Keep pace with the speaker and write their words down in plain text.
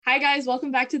Hi guys,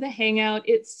 welcome back to the Hangout.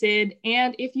 It's Sid.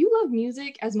 And if you love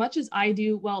music as much as I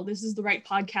do, well, this is the right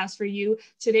podcast for you.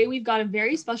 Today we've got a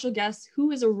very special guest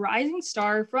who is a rising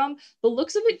star. From the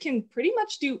looks of it, can pretty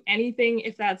much do anything,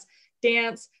 if that's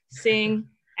dance, sing,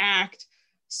 act,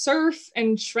 surf,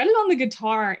 and shred it on the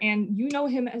guitar. And you know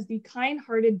him as the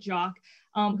kind-hearted jock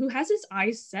who has his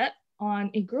eyes set on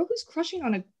a girl who's crushing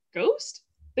on a ghost.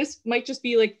 This might just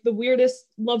be like the weirdest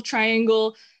love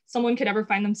triangle someone could ever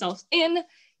find themselves in.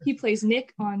 He plays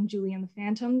Nick on Julie and the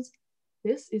Phantoms.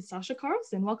 This is Sacha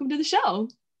Carlson. Welcome to the show.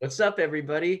 What's up,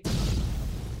 everybody?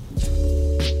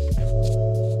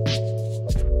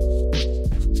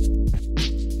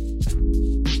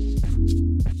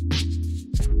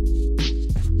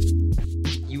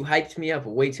 You hyped me up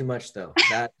way too much, though.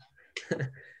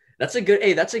 That's a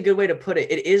good way to put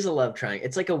it. It is a love triangle.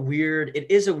 It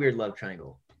is a weird love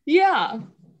triangle. Yeah.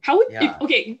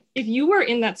 If you were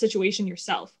in that situation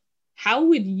yourself, how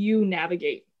would you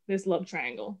navigate this love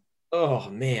triangle? Oh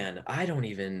man, I don't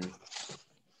even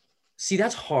see.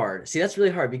 That's hard. See, that's really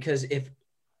hard because if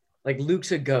like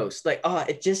Luke's a ghost,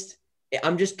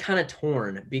 I'm just kind of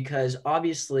torn because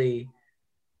obviously,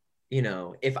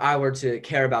 if I were to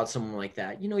care about someone like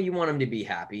that, you want them to be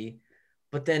happy.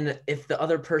 But then if the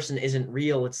other person isn't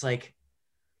real, it's like,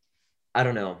 I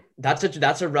don't know.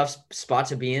 That's a rough spot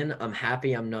to be in. I'm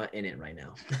happy I'm not in it right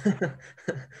now.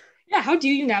 Yeah, how do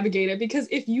you navigate it? Because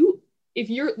if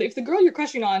the girl you're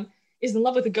crushing on is in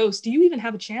love with a ghost, do you even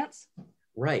have a chance?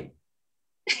 Right.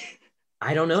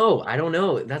 I don't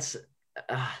know. That's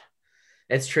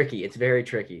it's tricky. It's very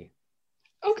tricky.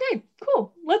 Okay,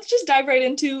 cool. Let's just dive right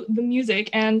into the music.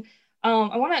 And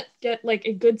I want to get like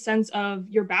a good sense of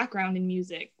your background in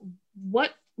music.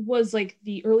 What was like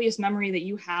the earliest memory that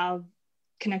you have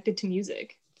connected to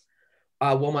music?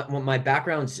 My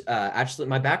background's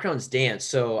my background's dance.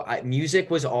 So music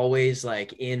was always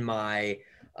like in my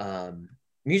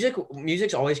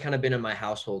music's always kind of been in my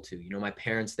household too. My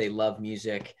parents, they love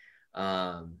music.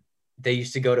 They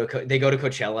used to go to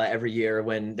Coachella every year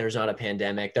when there's not a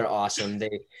pandemic. They're awesome.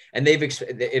 They've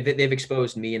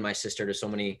exposed me and my sister to so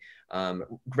many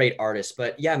great artists.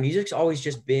 But yeah, music's always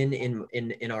just been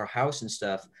in our house and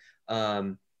stuff.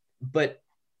 But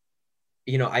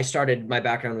my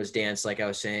background was dance, like I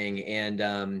was saying,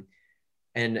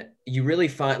 and you really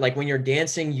find like when you're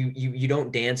dancing, you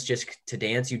don't dance just to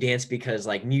dance. You dance because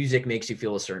like music makes you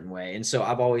feel a certain way. And so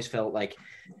I've always felt like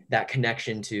that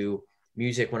connection to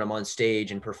music when I'm on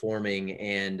stage and performing,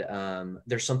 and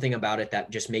there's something about it that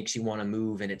just makes you want to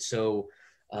move, and it's so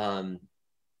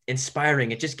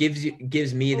inspiring. It just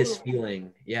gives me this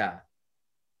feeling.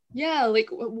 Yeah, like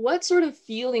what sort of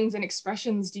feelings and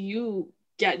expressions do you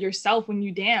get yourself when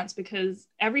you dance? Because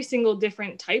every single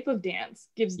different type of dance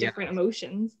gives different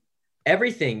emotions.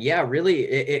 Everything. Yeah, really.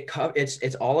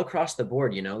 It's all across the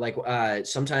board, like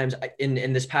sometimes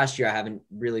in this past year, I haven't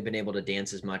really been able to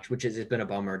dance as much, it's been a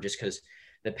bummer just because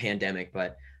the pandemic.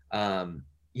 But,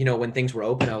 when things were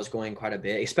open, I was going quite a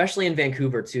bit, especially in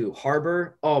Vancouver too.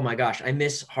 Harbor. Oh my gosh. I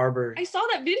miss Harbor. I saw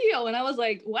that video and I was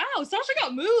like, wow, Sacha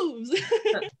got moves.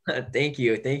 Thank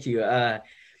you.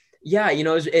 Yeah,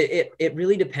 it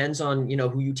really depends on,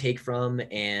 who you take from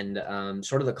and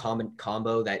sort of the common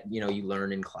combo that, you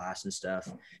learn in class and stuff.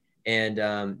 And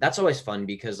that's always fun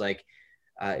because like,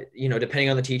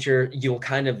 depending on the teacher, you'll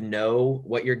kind of know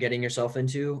what you're getting yourself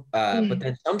into. But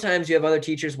then sometimes you have other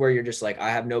teachers where you're just like,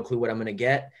 I have no clue what I'm going to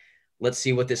get. Let's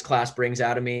see what this class brings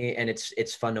out of me. And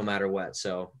it's fun no matter what.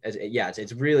 So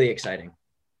it's really exciting.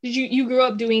 Did you grew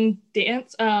up doing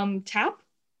dance, tap?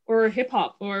 Or hip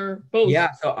hop or both?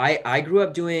 Yeah, so I grew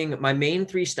up doing, my main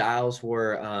three styles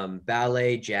were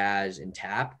ballet, jazz, and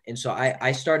tap. And so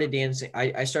I started dancing.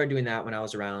 I started doing that when I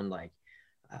was around like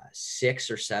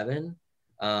 6 or 7.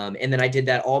 And then I did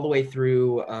that all the way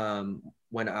through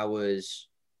when I was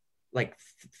like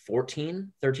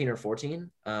 13 or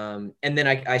 14. And then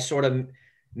I sort of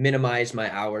minimized my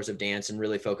hours of dance and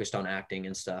really focused on acting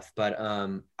and stuff. But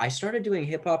I started doing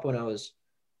hip hop when I was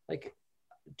like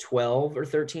 12 or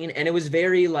 13, and it was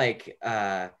very like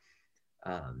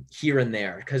here and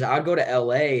there because I'd go to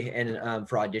LA and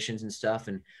for auditions and stuff,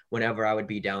 and whenever I would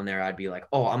be down there I'd be like,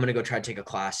 oh, I'm gonna go try to take a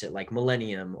class at like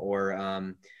Millennium, or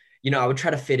I would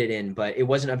try to fit it in, but it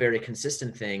wasn't a very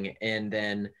consistent thing. And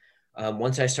then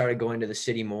once I started going to the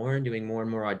city more and doing more and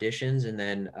more auditions, and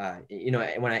then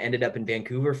when I ended up in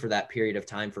Vancouver for that period of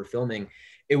time for filming,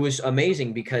 it was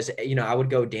amazing because, I would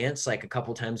go dance like a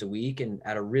couple times a week and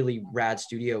at a really rad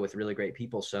studio with really great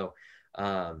people. So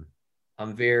I'm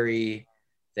very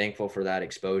thankful for that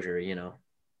exposure,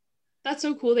 That's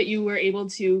so cool that you were able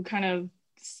to kind of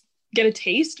get a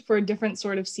taste for a different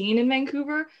sort of scene in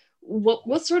Vancouver.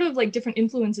 what sort of like different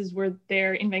influences were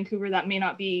there in Vancouver that may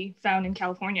not be found in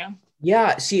California?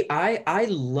 Yeah, see, I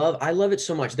love it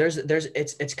so much.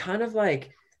 It's kind of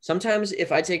like sometimes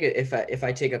if I take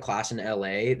a class in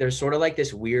LA, there's sort of like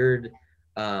this weird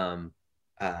um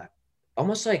uh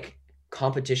almost like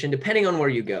competition depending on where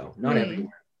you go. Not Hmm.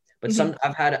 everywhere. But Hmm.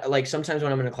 I've had like sometimes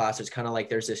when I'm in a class, it's kind of like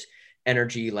there's this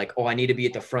energy like, oh, I need to be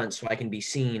at the front so I can be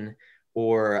seen,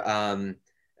 or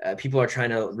people are trying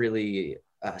to really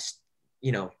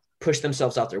you know, push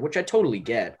themselves out there, which I totally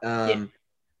get. Yeah.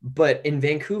 But in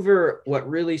Vancouver, what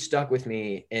really stuck with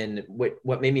me and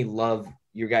what made me love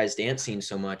your guys' dance scene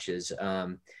so much is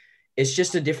it's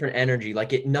just a different energy.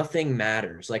 Like nothing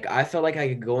matters. Like I felt like I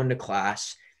could go into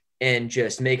class and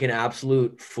just make an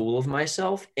absolute fool of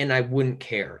myself, and I wouldn't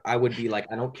care. I would be like,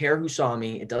 I don't care who saw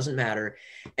me. It doesn't matter.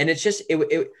 And it's just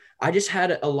I just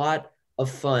had a lot of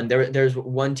fun. There's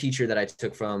one teacher that I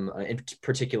took from in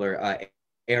particular,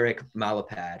 Eric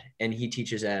Malapad, and he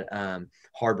teaches at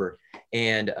Harbor,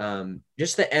 and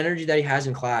just the energy that he has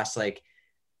in class, like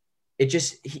it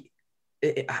just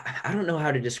I don't know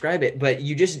how to describe it, but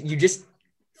you just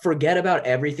forget about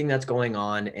everything that's going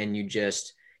on, and you're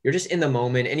just in the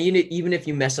moment. And even if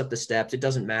you mess up the steps, it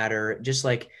doesn't matter. Just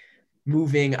like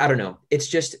moving, I don't know.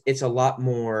 It's a lot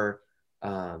more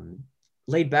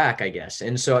laid back, I guess.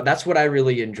 And so that's what I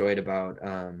really enjoyed about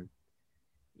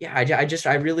yeah,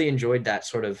 I really enjoyed that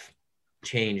sort of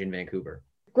change in Vancouver.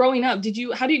 Growing up,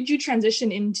 how did you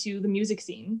transition into the music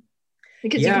scene?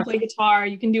 Because you Yeah, can play guitar,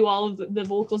 you can do all of the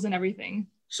vocals and everything.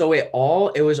 so it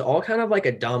was all kind of like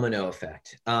a domino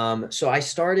effect.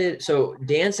 So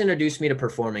dance introduced me to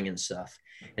performing and stuff.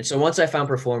 And so once I found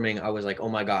performing, I was like, oh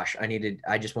my gosh,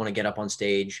 I just want to get up on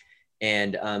stage.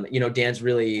 And you know, dance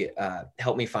really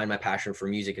helped me find my passion for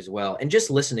music as well, and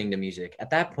just listening to music. At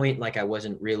that point, like I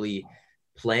wasn't really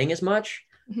playing as much.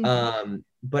 Mhm.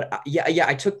 But yeah,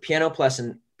 I took piano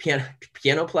lessons.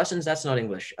 That's not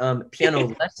English.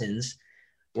 Piano lessons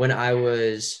when I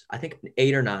was, I think,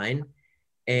 8 or 9.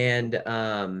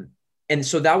 And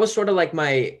so that was sort of like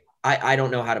I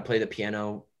don't know how to play the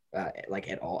piano like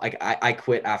at all. I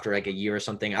quit after like a year or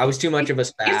something. I was too much of a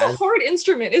It's a spaz. hard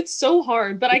instrument. It's so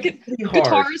hard, but I It's could pretty hard.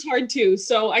 guitar is hard too.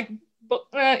 So but,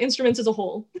 instruments as a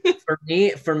whole.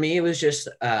 For me it was just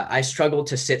I struggled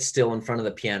to sit still in front of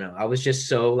the piano. I was just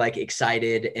so like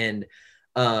excited. And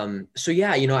so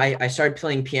yeah, you know, I started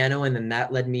playing piano, and then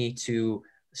that led me to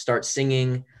start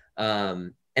singing.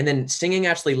 And then singing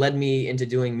actually led me into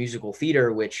doing musical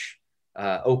theater, which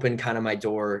opened kind of my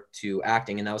door to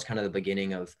acting, and that was kind of the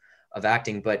beginning of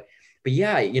acting. But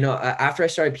yeah, you know, after I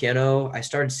started piano, I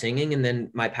started singing, and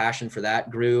then my passion for that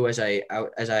grew as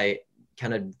I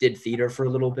kind of did theater for a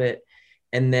little bit.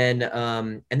 And then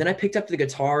I picked up the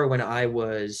guitar when I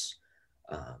was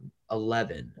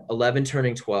 11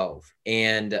 turning 12.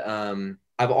 And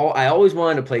I always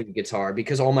wanted to play the guitar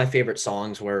because all my favorite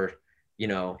songs were, you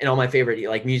know, and all my favorite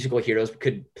like musical heroes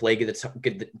could play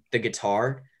the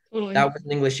guitar. Totally. That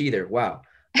wasn't English either. Wow.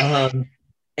 Um,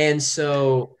 and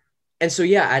so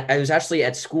yeah, I was actually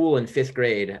at school in 5th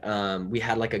grade. We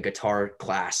had like a guitar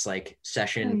class, like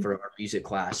session Nice. for our music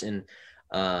class. And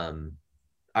um,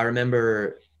 I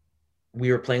remember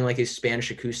we were playing like these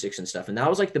Spanish acoustics and stuff, and that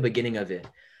was like the beginning of it.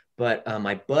 But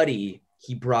my buddy,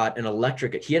 he had an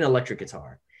electric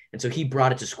guitar, and so he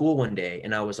brought it to school one day,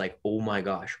 and I was like, oh my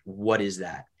gosh, what is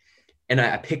that? And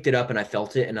I picked it up and I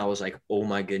felt it, and I was like, oh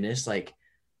my goodness, like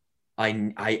I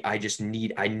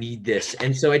need this.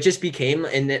 And so it just became,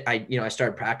 and that I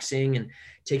started practicing and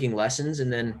taking lessons,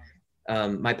 and then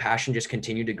my passion just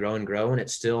continued to grow and grow, and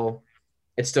it's still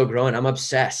growing. I'm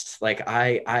obsessed. Like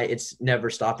it's never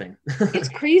stopping. It's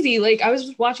crazy. Like I was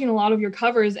just watching a lot of your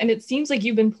covers, and it seems like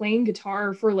you've been playing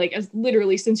guitar for like as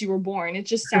literally since you were born. It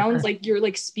just sounds like you're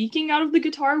like speaking out of the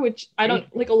guitar, which I don't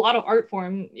like. A lot of art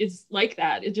form is like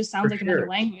that. It just For sounds like another sure.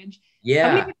 language. How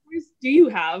many Yeah. guitars do you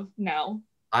have now?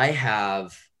 I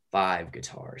have 5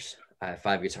 guitars. I have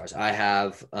 5 guitars. I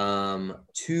have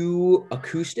 2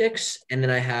 acoustics, and then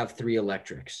I have 3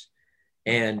 electrics.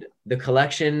 And the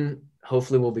collection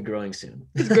hopefully will be growing soon.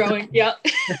 It's growing. Yeah.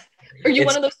 Are you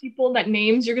one It's of those people that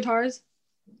names your guitars?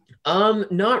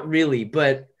 not really,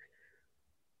 but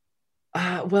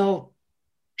well,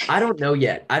 I don't know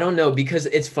yet. I don't know because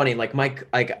it's funny. Like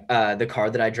the car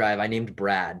that I drive, I named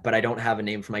Brad, but I don't have a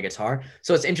name for my guitar.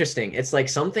 So it's interesting. It's like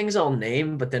some things I'll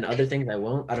name, but then other things I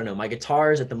won't. I don't know. My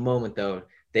guitars at the moment though,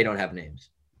 they don't have names.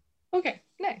 Okay,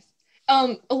 nice.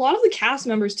 A lot of the cast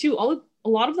members too, a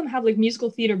lot of them have like musical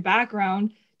theater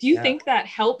background. Do you Yeah, think that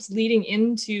helps leading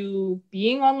into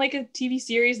being on like a TV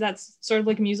series that's sort of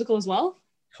like a musical as well?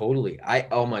 totally.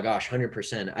 Oh my gosh,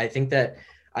 100%. I think that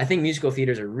I think musical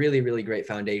theater is a really, really great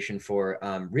foundation for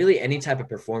really any type of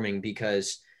performing,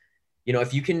 because, you know,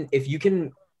 if you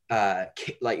can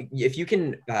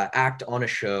act on a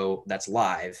show that's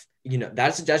live, you know,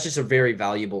 that's just a very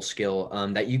valuable skill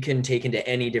that you can take into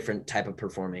any different type of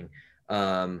performing.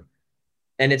 And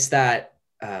it's that,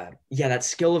 that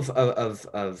skill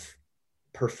of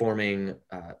performing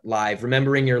live,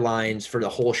 remembering your lines for the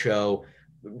whole show,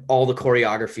 all the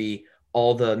choreography,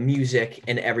 all the music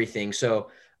and everything. So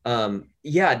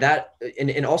that,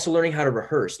 and also learning how to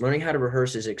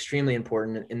rehearse is extremely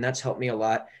important. And that's helped me a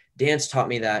lot. Dance taught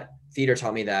me that, theater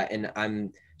taught me that. And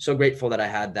I'm so grateful that I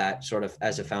had that sort of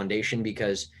as a foundation,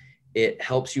 because it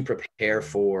helps you prepare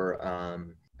for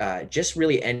just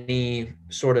really any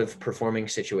sort of performing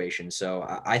situation. So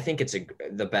I think it's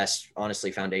the best,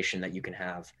 honestly, foundation that you can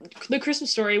have. The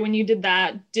Christmas Story, when you did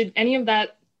that, did any of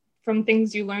that from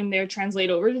things you learned there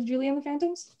translate over to Julie and the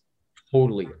Phantoms?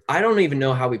 Totally. I don't even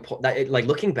know how we pulled that. Like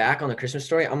looking back on the Christmas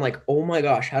Story, I'm like, oh my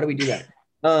gosh, how do we do that?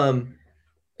 100%.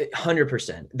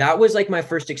 That was like my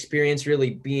first experience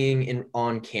really being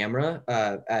on camera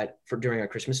during a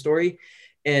Christmas Story.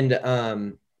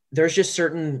 And there's just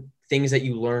certain things that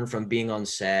you learn from being on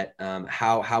set.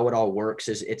 How it all works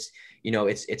is it's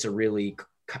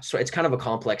kind of a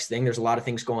complex thing. There's a lot of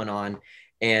things going on.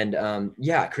 And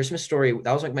Christmas Story,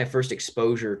 that was like my first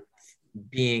exposure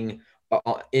being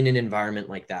in an environment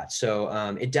like that.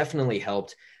 So it definitely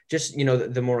helped. Just, you know,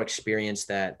 the more experience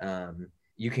that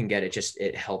you can get,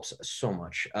 it helps so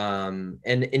much.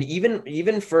 And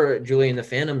even for Julie and the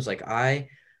Phantoms, like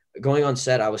going on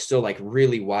set, I was still like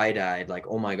really wide-eyed, like,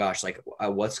 oh my gosh, like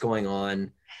what's going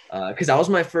on? Because that was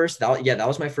my first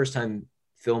time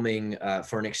filming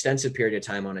for an extensive period of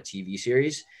time on a TV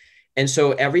series. And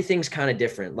so everything's kind of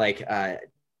different. Like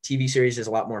TV series is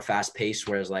a lot more fast paced,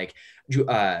 whereas like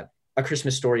A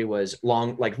Christmas Story was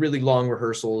long, like really long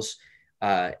rehearsals,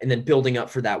 and then building up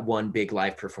for that one big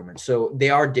live performance. So they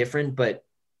are different, but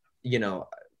you know,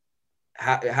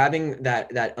 having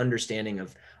that understanding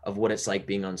of what it's like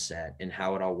being on set and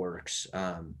how it all works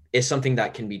is something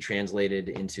that can be translated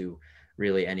into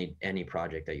really any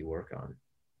project that you work on.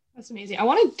 That's amazing. I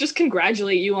want to just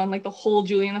congratulate you on like the whole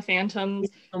Julie and the Phantoms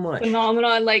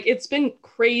phenomenon. Like it's been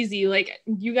crazy. Like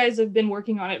you guys have been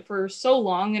working on it for so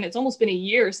long, and it's almost been a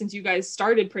year since you guys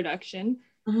started production,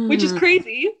 which is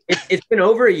crazy. It's been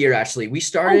over a year actually. We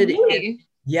started. Oh, really?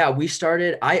 We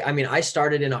started. I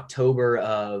started in October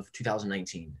of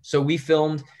 2019. So we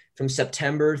filmed from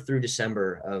September through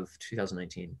December of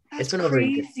 2019. That's it's been crazy. Over a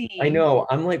year. I know.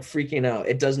 I'm like freaking out.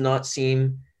 It does not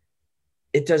seem.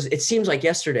 It seems like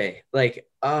yesterday. Like,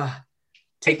 I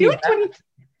feel like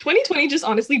 2020 just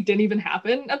honestly didn't even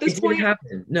happen at this point. It didn't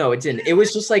happen. No, it didn't. It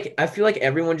was just like, I feel like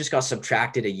everyone just got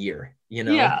subtracted a year, you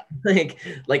know? Yeah. like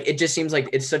it just seems like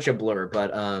it's such a blur,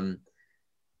 but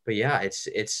yeah, it's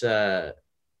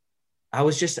I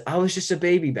was just a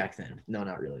baby back then. No,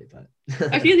 not really, but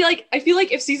I feel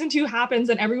like if season 2 happens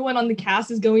and everyone on the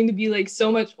cast is going to be like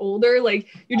so much older, like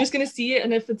you're just gonna see it,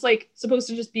 and if it's like supposed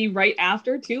to just be right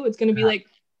after too, it's gonna be like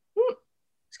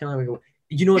it's kind of like,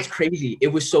 you know, it's crazy. It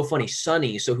was so funny.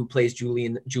 Sonny, so who plays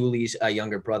Julie's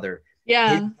younger brother,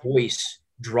 his voice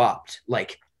dropped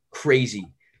like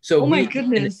crazy. So my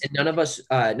goodness, and none of us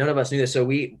knew this. So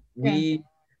we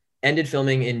ended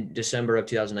filming in December of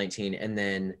 2019, and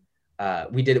then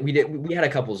we had a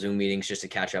couple Zoom meetings just to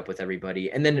catch up with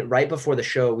everybody. And then right before the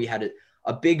show, we had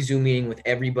a big Zoom meeting with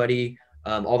everybody,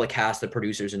 all the cast, the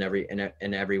producers and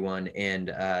everyone.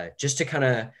 And just to kind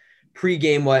of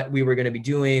pregame what we were going to be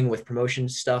doing with promotion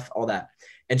stuff, all that.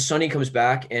 And Sonny comes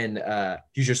back and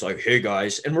he's just like, hey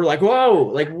guys. And we're like, whoa,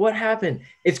 like what happened?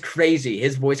 It's crazy.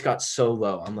 His voice got so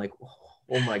low. I'm like,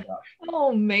 oh my gosh.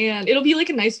 Oh man. It'll be like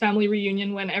a nice family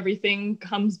reunion when everything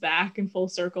comes back in full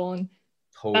circle, and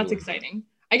that's exciting.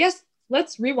 I guess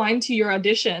let's rewind to your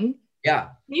audition. Yeah.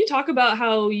 Can you talk about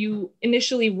how you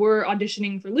initially were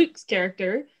auditioning for Luke's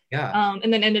character? Yeah.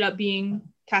 And then ended up being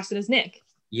casted as Nick.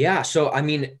 Yeah. So, I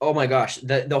mean, oh my gosh,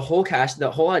 the whole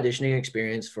auditioning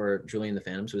experience for Julie and the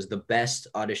Phantoms was the best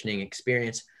auditioning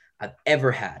experience I've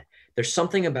ever had. There's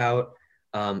something about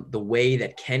the way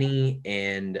that Kenny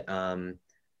and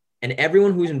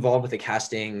everyone who's involved with the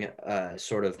casting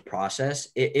sort of process,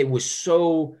 it was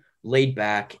so laid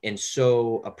back and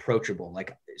so approachable.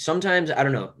 Like sometimes, I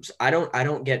don't know, I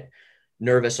don't get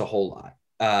nervous a whole lot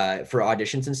for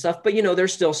auditions and stuff, but you know,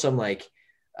 there's still some like,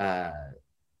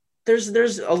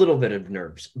 there's a little bit of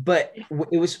nerves, but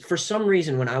it was for some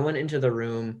reason when I went into the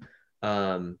room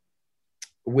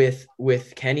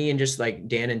with Kenny and just like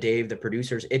Dan and Dave, the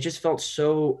producers, it just felt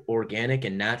so organic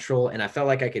and natural. And I felt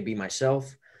like I could be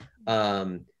myself.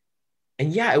 And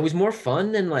yeah, it was more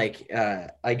fun than like,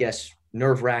 I guess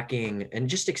nerve-wracking and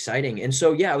just exciting. And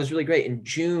so, yeah, it was really great.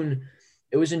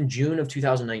 It was in June of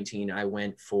 2019, I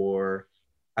went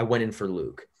in for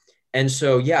Luke. And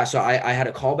so, yeah, so I had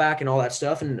a callback and all that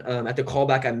stuff. And at the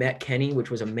callback, I met Kenny, which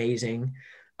was amazing.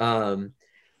 Um,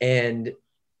 and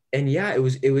yeah, it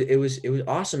was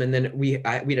awesome. And then we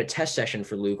had a test session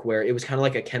for Luke where it was kind of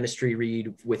like a chemistry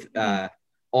read with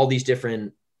all these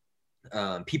different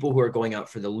people who are going out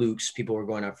for the Lukes, people who are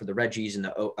going out for the Reggies and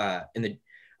the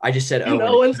I just said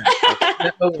Owens.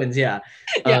 The Owens, yeah.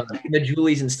 Yeah. The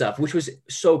Julies and stuff, which was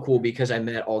so cool because I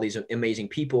met all these amazing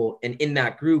people. And in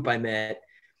that group, I met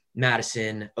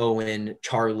Madison, Owen,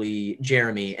 Charlie,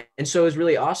 Jeremy. And so it was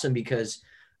really awesome because,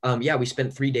 yeah, we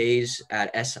spent 3 days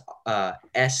at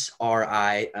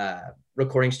SRI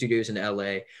recording studios in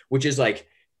LA, which is like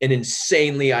an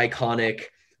insanely iconic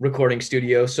recording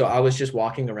studio. So I was just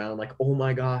walking around like, oh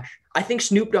my gosh. I think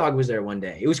Snoop Dogg was there one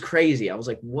day. It was crazy. I was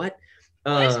like, what?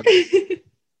 And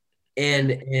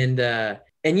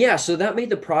yeah, so that made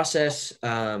the process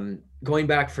going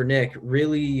back for Nick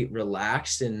really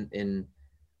relaxed and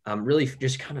really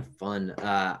just kind of fun.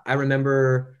 I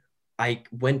remember I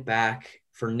went back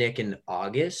for Nick in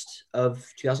August of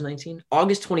 2019,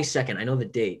 August 22nd. I know the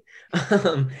date.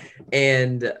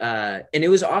 And it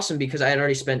was awesome because I had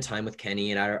already spent time with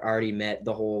Kenny and I already met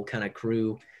the whole kind of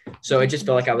crew. So it just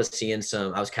felt like I was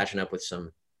catching up with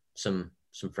some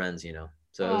friends, you know?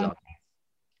 So it was awesome.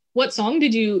 What song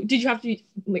did you have to,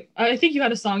 like, I think you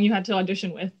had a song you had to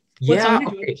audition with. What Yeah. song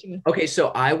did you audition with?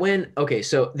 Okay.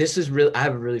 So this is I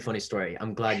have a really funny story.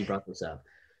 I'm glad you brought this up.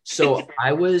 So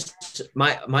I was,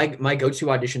 my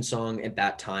go-to audition song at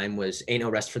that time was Ain't No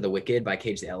Rest for the Wicked by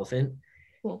Cage the Elephant.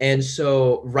 Cool. And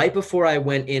so right before I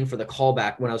went in for the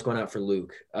callback, when I was going out for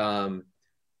Luke,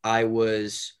 I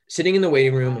was sitting in the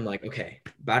waiting room. I'm like, okay,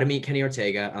 about to meet Kenny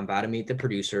Ortega. I'm about to meet the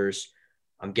producers.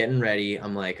 I'm getting ready.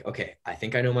 I'm like, okay, I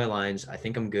think I know my lines. I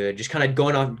think I'm good. Just kind of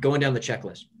going down the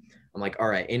checklist. I'm like, all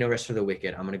right, Ain't No Rest for the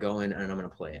Wicked. I'm going to go in and I'm going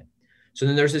to play it. So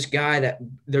then there's this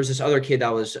other kid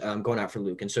that was going out for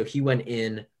Luke. And so he went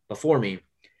in before me.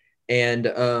 And,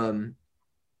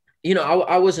 you know,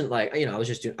 I wasn't like, you know, I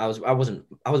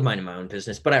was minding my own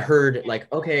business, but I heard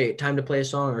like, okay, time to play a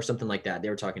song or something like that. They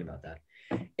were talking about that.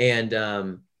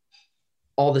 And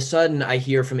all of a sudden I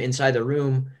hear from inside the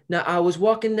room. Now I was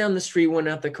walking down the street, went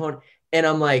out the corner, and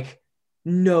I'm like,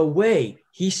 no way.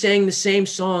 He sang the same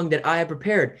song that I had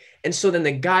prepared. And so then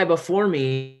the guy before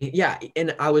me, yeah.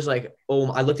 And I was like,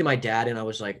 oh, I looked at my dad and I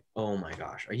was like, oh my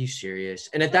gosh, are you serious?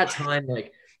 And at that time,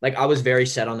 like I was very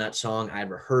set on that song. I had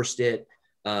rehearsed it.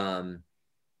 And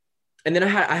then I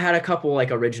had a couple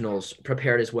like originals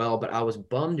prepared as well, but I was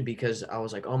bummed because I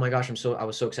was like, oh my gosh, I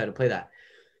was so excited to play that.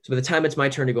 So by the time it's my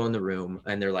turn to go in the room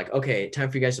and they're like, okay,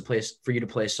 time for you to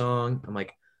play a song. I'm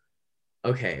like,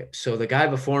 okay. So the guy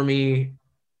before me,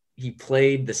 he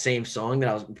played the same song that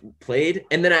I was played.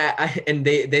 And then and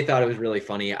they thought it was really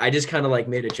funny. I just kind of like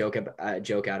made a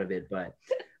joke out of it. But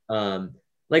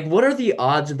like, what are the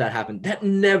odds of that happen? That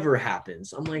never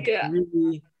happens. I'm like, yeah.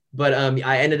 Really? But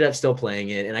I ended up still playing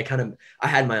it and I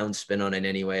had my own spin on it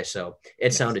anyway. So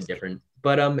it sounded different,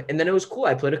 but and then it was cool.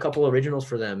 I played a couple originals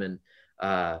for them and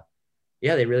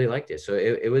yeah, they really liked it. So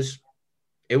it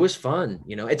was fun.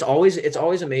 You know, it's always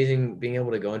amazing being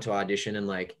able to go into audition and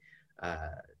like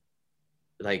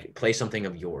play something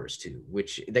of yours too,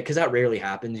 because that rarely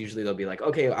happens. Usually they'll be like,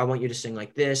 okay, I want you to sing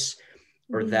like this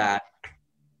or that,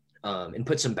 and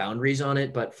put some boundaries on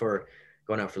it. But for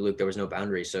going out for Luke, there was no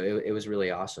boundaries. So it was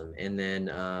really awesome. And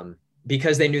then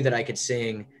because they knew that I could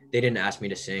sing, they didn't ask me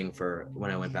to sing for when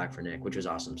I went back for Nick, which was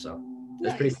awesome. So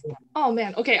that's pretty cool. Oh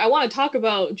man. Okay. I want to talk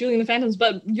about Julie and the Phantoms,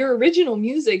 but your original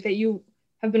music that you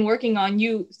have been working on,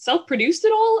 you self-produced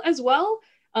it all as well?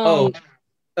 The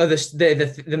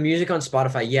music on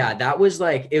Spotify. Yeah, that was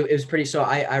like, it was pretty, so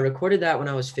I recorded that when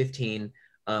I was 15,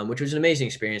 which was an amazing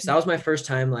experience. That was my first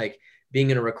time like being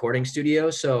in a recording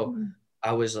studio. So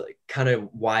I was like kind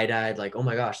of wide-eyed, like, oh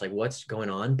my gosh, like what's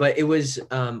going on? But it was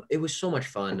so much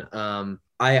fun.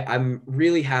 I'm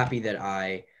really happy that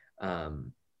I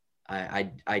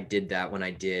did that when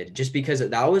I did, just because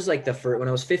that was like the first, when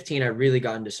I was 15, I really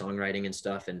got into songwriting and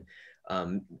stuff and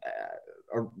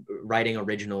writing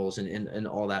originals and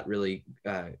all that really.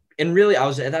 And really, I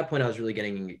was at that point, I was really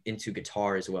getting into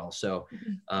guitar as well. So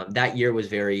that year was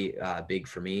very big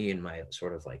for me in my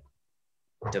sort of like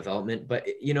development. But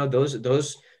you know,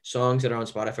 those songs that are on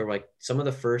Spotify were like some of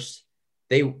the first.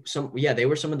 They were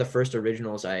some of the first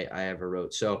originals I ever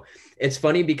wrote. So it's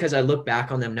funny because I look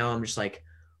back on them now, I'm just like,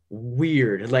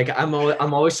 weird. Like I'm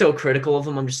always so critical of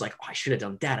them. I'm just like, oh, I should have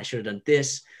done that. I should have done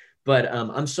this. But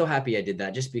I'm so happy I did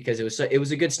that, just because it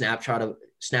was a good snapshot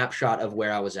of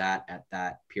where I was at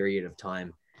that period of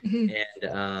time.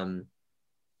 Mhm.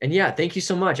 And yeah, thank you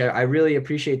so much. I really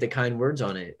appreciate the kind words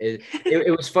on it.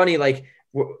 It was funny, like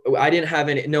I didn't have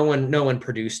any, no one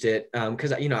produced it,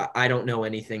 because I don't know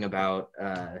anything about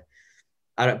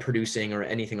producing or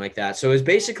anything like that. So it was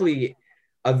basically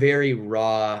a very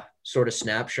raw sort of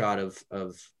snapshot of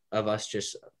us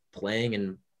just playing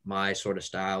in my sort of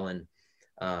style. And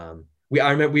I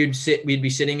remember we'd be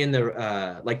sitting in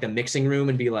the like the mixing room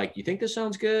and be like, "You think this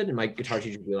sounds good?" And my guitar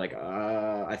teacher would be like,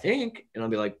 "I think," and I'll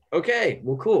be like, "Okay,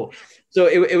 well, cool." So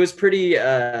it was pretty,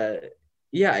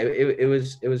 yeah, it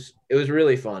was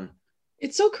really fun.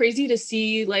 It's so crazy to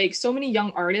see like so many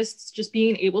young artists just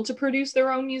being able to produce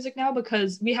their own music now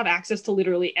because we have access to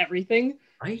literally everything.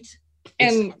 Right?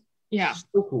 And yeah.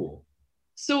 So cool.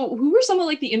 So who were some of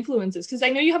like the influences? Because I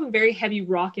know you have a very heavy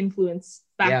rock influence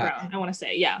background, Yeah. I want to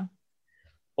say. Yeah.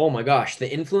 Oh my gosh,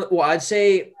 well, I'd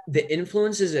say the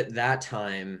influences at that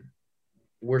time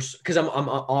were, because I'm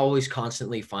always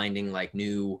constantly finding like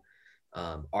new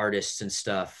artists and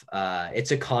stuff.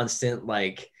 It's a constant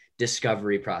like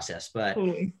discovery process, but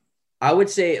Totally. I would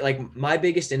say like my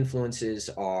biggest influences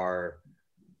are,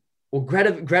 well,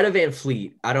 Greta Van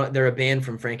Fleet. They're a band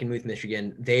from Frankenmuth,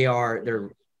 Michigan.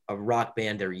 They're a rock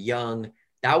band. They're young.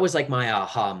 That was like my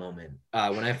aha moment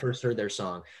when I first heard their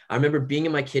song. I remember being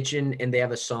in my kitchen and they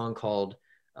have a song called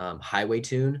Highway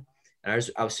Tune. And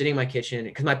I was sitting in my kitchen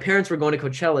because my parents were going to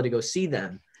Coachella to go see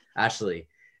them, actually.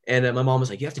 And my mom was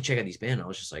like, "You have to check out these bands." I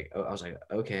was just like, I was like,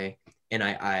 okay. And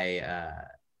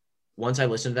once I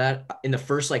listened to that, in the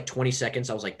first like 20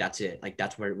 seconds, I was like, that's it. Like,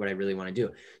 that's what I really want to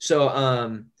do.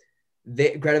 So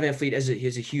Greta Van Fleet is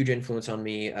a huge influence on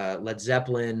me. Led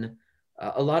Zeppelin,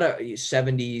 a lot of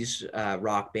 70s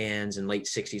rock bands and late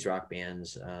 60s rock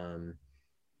bands.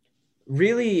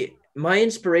 Really, my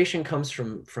inspiration comes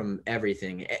from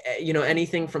everything.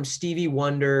 Anything from Stevie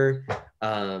Wonder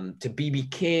to BB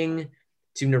King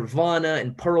to Nirvana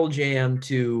and Pearl Jam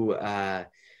to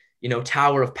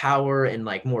Tower of Power and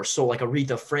like more soul, like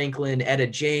Aretha Franklin, Etta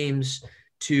James,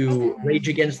 to Rage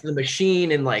Against the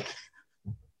Machine and like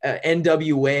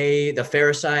NWA, the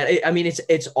Pharisite. I mean,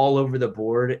 it's all over the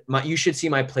board. You should see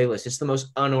my playlist. It's the most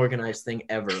unorganized thing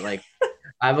ever. Like,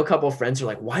 I have a couple of friends who are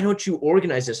like, "Why don't you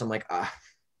organize this?" I'm like,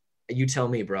 you tell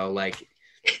me, bro. Like,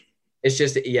 it's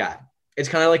just, yeah, it's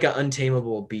kind of like an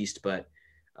untamable beast. But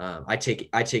I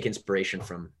take inspiration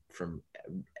from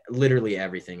literally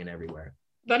everything and everywhere.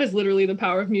 That is literally the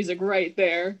power of music right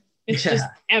there. It's just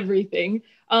everything.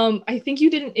 I think you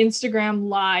did an Instagram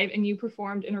live and you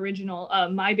performed an original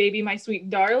My Baby, My Sweet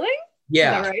Darling.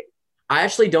 Yeah. Is that right? I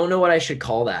actually don't know what I should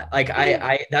call that. Like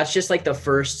I that's just like the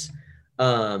first,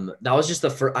 that was just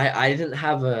the first, I didn't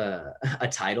have a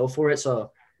title for it.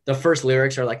 So the first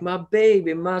lyrics are like, "My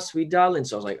baby, my sweet darling."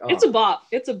 So I was like, "Oh, it's a bop.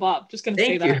 It's a bop." Just gonna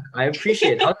say thank you. that. I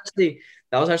appreciate it.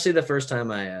 That was actually the first time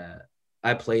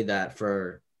I played that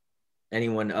for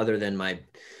anyone other than my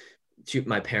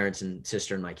parents and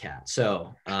sister and my cat.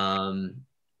 So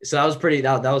so that was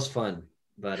that was fun.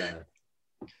 But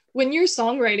when you're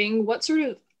songwriting, what sort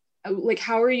of like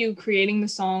how are you creating the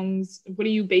songs? What are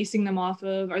you basing them off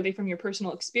of? Are they from your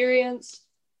personal experience?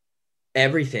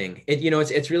 Everything.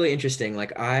 It's really interesting.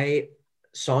 Like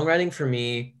songwriting for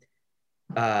me,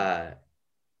 I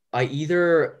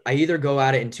either go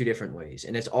at it in two different ways,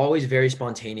 and it's always very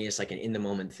spontaneous, like an in the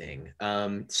moment thing.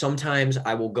 Sometimes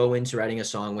I will go into writing a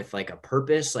song with like a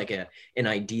purpose, like an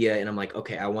idea, and I'm like,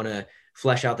 okay, I want to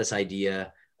flesh out this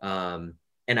idea, and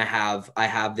I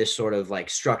have this sort of like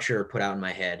structure put out in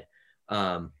my head.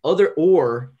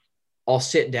 Or I'll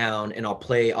sit down and I'll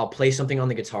play something on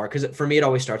the guitar, because for me it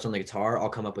always starts on the guitar. I'll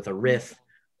come up with a riff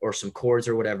or some chords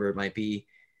or whatever it might be,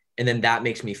 and then that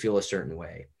makes me feel a certain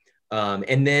way.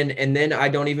 And then I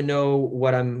don't even know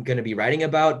what I'm going to be writing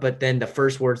about, but then the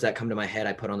first words that come to my head,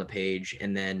 I put on the page,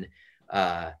 and then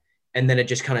it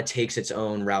just kind of takes its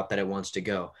own route that it wants to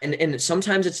go. And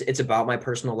sometimes it's about my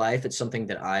personal life. It's something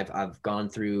that I've gone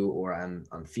through, or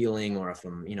I'm feeling, or if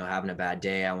I'm, having a bad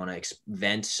day, I want to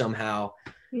vent somehow.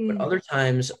 But other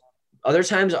times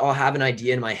I'll have an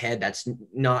idea in my head that's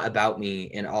not about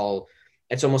me, and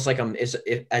it's almost like as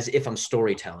if I'm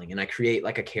storytelling, and I create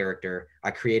like a character,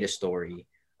 I create a story,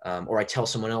 or I tell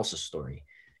someone else's story.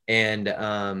 And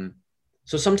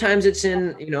so sometimes it's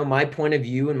in, my point of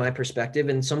view and my perspective.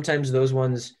 And sometimes those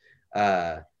ones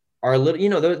are a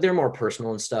little, they're more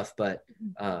personal and stuff, but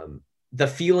the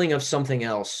feeling of something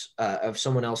else, of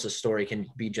someone else's story, can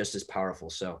be just as powerful.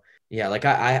 So yeah, like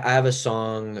I have a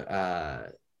song, I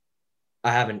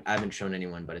haven't shown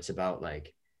anyone, but it's about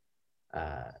like,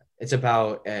 it's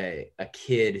about a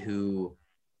kid who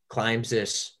climbs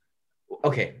this.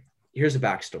 Okay, here's a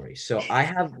backstory. So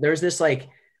there's this like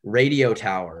radio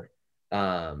tower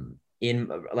in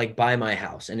like by my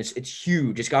house, and it's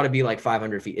huge. It's got to be like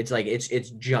 500 feet. It's like it's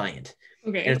giant,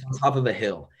 Okay. and it's on top of a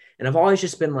hill. And I've always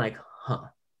just been like,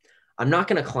 I'm not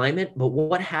gonna climb it, but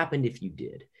what happened if you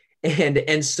did?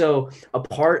 And so a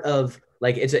part of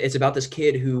like it's about this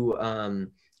kid who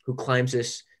climbs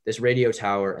this radio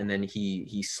tower, and then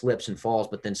he slips and falls,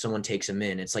 but then someone takes him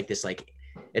in. It's like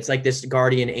this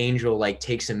guardian angel like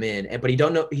takes him in, but he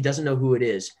doesn't know who it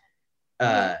is.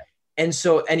 And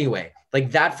so anyway,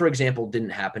 like that, for example, didn't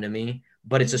happen to me,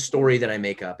 but it's a story that I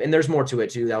make up, and there's more to it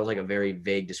too. That was like a very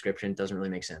vague description. It doesn't really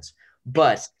make sense,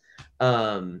 but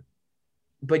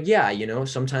yeah, you know,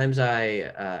 sometimes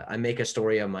I make a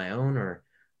story of my own, or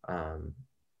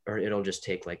it'll just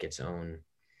take like its own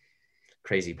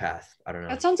crazy path. I don't know.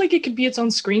 That sounds like it could be its own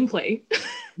screenplay.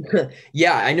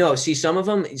 Yeah, I know. See, some of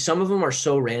them are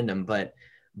so random, but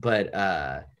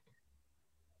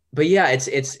yeah,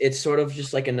 it's sort of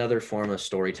just like another form of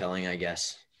storytelling, I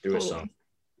guess, through a song.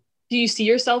 Do you see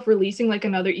yourself releasing like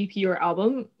another EP or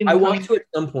album? I want to at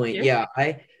some point. Yeah,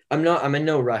 I'm in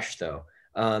no rush though.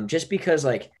 Just because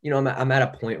like, you know, I'm at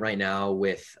a point right now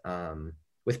with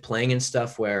playing and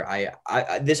stuff where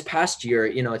I this past year,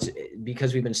 you know, it's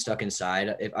because we've been stuck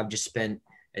inside. I've just spent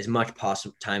as much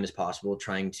time as possible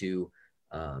trying to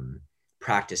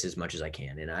practice as much as I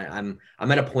can. And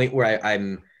I'm at a point where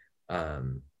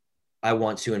I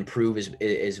want to improve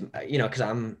as you know, because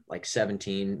I'm like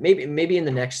 17, maybe in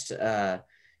the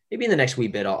next wee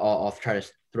bit, I'll try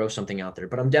to throw something out there,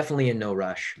 but I'm definitely in no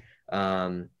rush.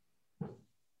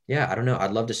 Yeah, I don't know.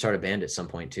 I'd love to start a band at some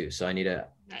point too. So I need to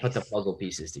put the puzzle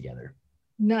pieces together.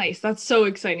 Nice. That's so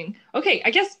exciting. Okay,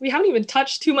 I guess we haven't even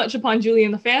touched too much upon Julie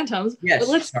and the Phantoms. Yes, but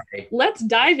let's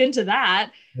dive into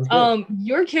that.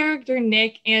 Your character,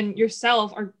 Nick, and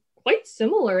yourself are quite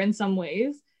similar in some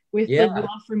ways with the love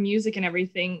for music and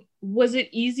everything. Was it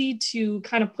easy to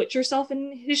kind of put yourself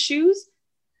in his shoes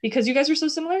because you guys were so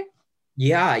similar?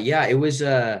 Yeah. It was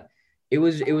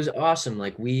awesome.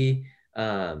 Like we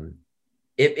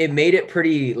it made it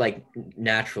pretty like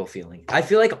natural feeling. I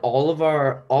feel like all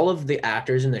of the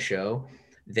actors in the show,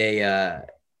 they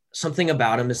something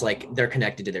about them is like they're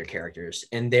connected to their characters,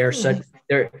 and the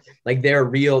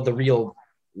real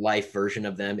life version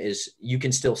of them is you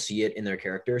can still see it in their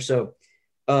character. So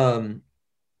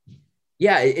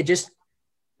yeah, it just,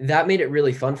 that made it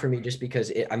really fun for me, just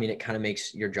because it kind of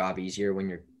makes your job easier when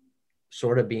you're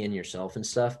sort of being yourself and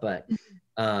stuff, but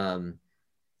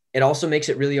it also makes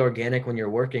it really organic when you're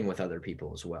working with other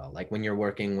people as well. Like when you're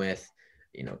working with,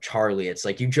 you know, Charlie, it's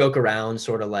like you joke around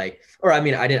sort of like, or I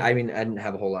didn't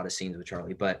have a whole lot of scenes with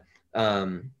Charlie, but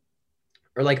or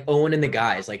like Owen and the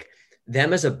guys, like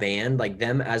them as a band, like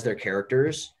them as their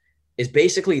characters is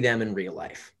basically them in real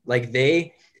life. Like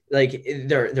they're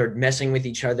messing with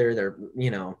each other. They're,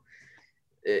 you know,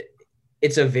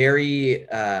 it's a very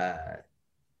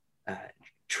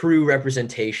true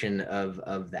representation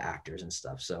of the actors and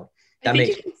stuff. So that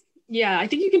makes I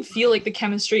think you can feel like the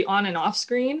chemistry on and off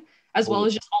screen, as well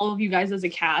as just all of you guys as a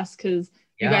cast, because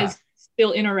you guys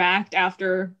still interact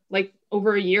after like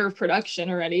over a year of production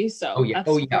already. So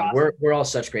awesome. We're all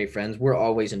such great friends. We're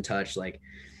always in touch. Like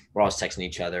we're always texting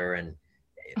each other, and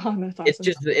that's awesome.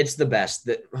 it's the best.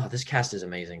 This cast is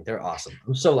amazing. They're awesome.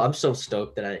 I'm so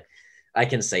stoked that I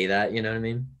can say that, you know what I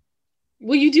mean?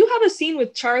 Well, you do have a scene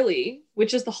with Charlie,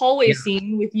 which is the hallway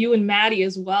scene with you and Maddie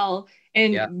as well.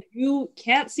 And you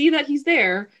can't see that he's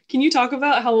there. Can you talk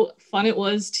about how fun it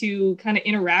was to kind of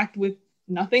interact with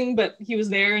nothing, but he was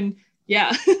there? And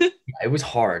it was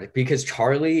hard because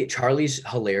Charlie's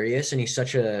hilarious, and he's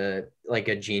such a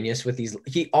genius with these.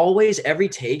 He always, every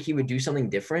take, he would do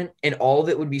something different, and all of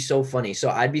it would be so funny.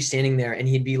 So I'd be standing there and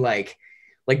he'd be like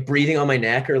breathing on my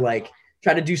neck, or like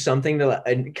try to do something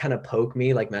to kind of poke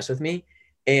me, like mess with me.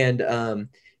 And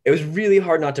it was really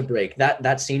hard not to break.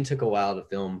 That scene took a while to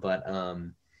film, but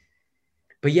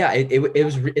yeah,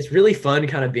 it's really fun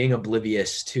kind of being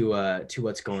oblivious to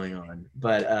what's going on.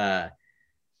 But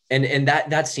and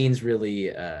that scene's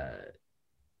really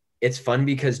it's fun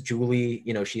because Julie,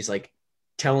 you know, she's like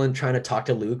trying to talk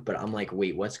to Luke, but I'm like,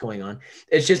 wait, what's going on?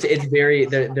 It's very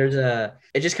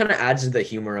it just kind of adds to the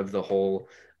humor of the whole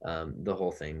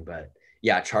thing. But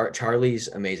yeah, Charlie's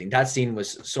amazing. That scene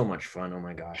was so much fun. Oh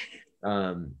my gosh.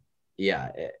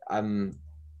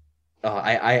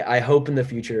 I hope in the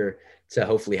future to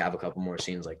hopefully have a couple more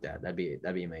scenes like that. That'd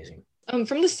be amazing.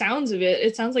 From the sounds of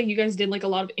it sounds like you guys did like a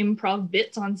lot of improv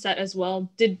bits on set as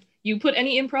well. Did you put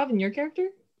any improv in your character?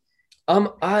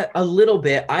 A little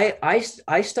bit. I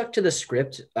stuck to the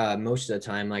script most of the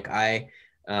time. Like I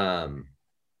kind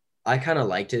of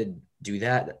like to do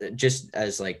that just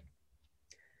as like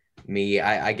me.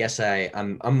 I guess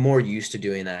I'm more used to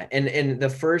doing that. And the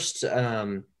first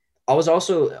I was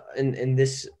also in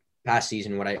this past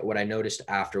season, what I noticed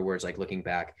afterwards, like looking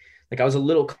back, like I was a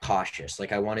little cautious.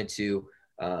 Like I wanted to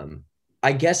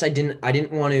I guess I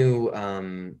didn't want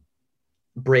to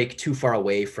break too far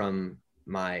away from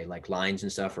my like lines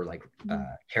and stuff, or like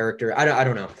character. I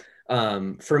don't know.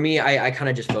 For me, I kind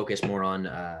of just focus more on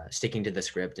sticking to the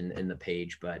script and the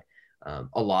page. But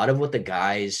a lot of what the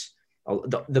guys,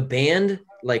 the band,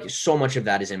 like so much of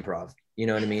that is improv. You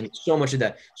know what I mean? So much of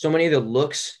that, so many of the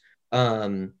looks.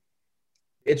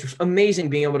 It's amazing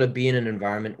being able to be in an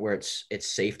environment where it's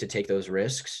safe to take those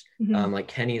risks. Like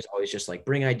Kenny is always just like,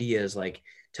 bring ideas, like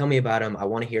tell me about them. I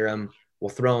want to hear them. We'll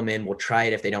throw them in. We'll try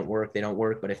it. If they don't work, they don't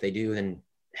work. But if they do, then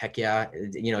heck yeah,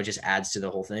 you know, it just adds to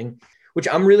the whole thing, which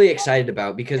I'm really excited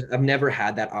about because I've never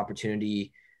had that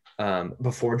opportunity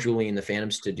before Julie and the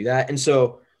Phantoms to do that. And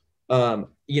so,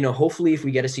 you know, hopefully if we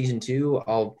get a season 2,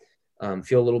 I'll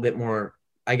feel a little bit more,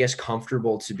 I guess,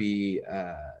 comfortable to be,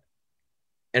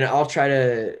 and I'll try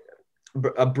to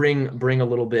bring a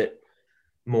little bit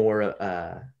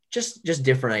more, just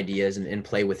different ideas and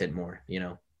play with it more, you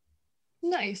know?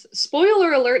 Nice.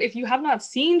 Spoiler alert if you have not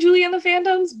seen Julie and the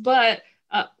Phantoms, but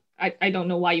I don't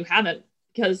know why you haven't,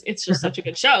 because it's just such a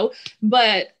good show.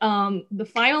 But the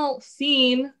final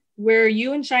scene where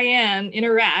you and Cheyenne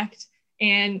interact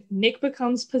and Nick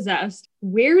becomes possessed,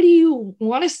 where do you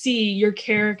want to see your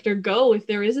character go if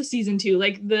there is a season 2?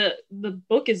 Like the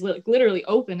book is literally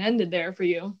open-ended there for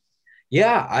you.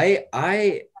 Yeah,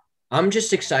 I'm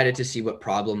just excited to see what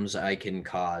problems I can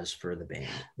cause for the band.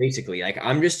 Basically, like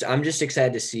I'm just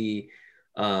excited to see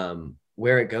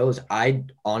where it goes. I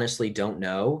honestly don't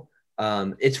know.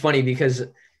 It's funny because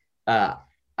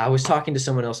I was talking to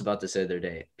someone else about this the other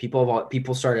day.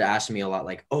 People started asking me a lot,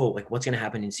 like, "Oh, like what's going to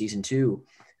happen in season 2?"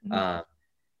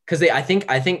 Because I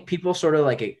think people sort of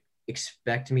like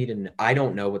expect me to. I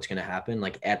don't know what's going to happen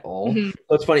like at all. So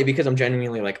it's funny because I'm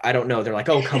genuinely like, I don't know. They're like,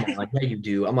 "Oh, come on, like, yeah, you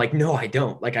do." I'm like, "No, I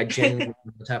don't." Like I genuinely don't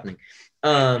know what's happening.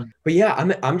 But yeah,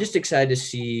 I'm just excited to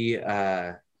see.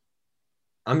 I'm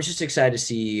just excited to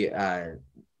see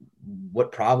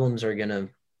what problems are gonna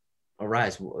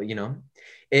arise. You know,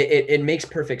 it makes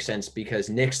perfect sense because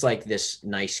Nick's like this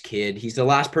nice kid. He's the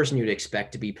last person you'd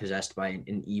expect to be possessed by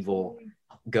an evil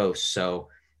ghost. So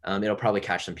it'll probably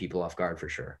catch some people off guard for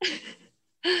sure.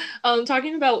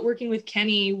 Talking about working with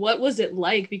Kenny, what was it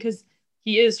like? Because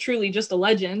he is truly just a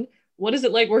legend. What is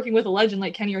it like working with a legend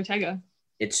like Kenny Ortega?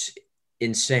 It's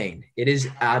insane. It is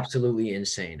absolutely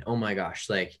insane. Oh my gosh.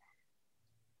 Like,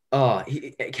 oh,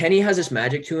 Kenny has this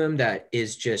magic to him that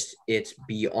is just, it's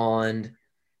beyond,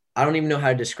 I don't even know how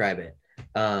to describe it.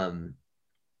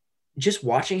 Just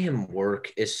watching him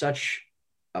work is such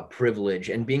a privilege,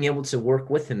 and being able to work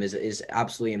with him is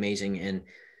absolutely amazing. And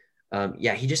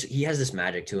yeah, he has this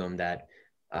magic to him that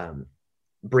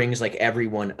brings like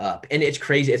everyone up. And it's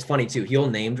crazy. It's funny too. He'll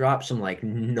name drop some like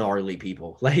gnarly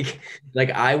people. Like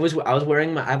I was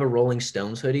wearing I have a Rolling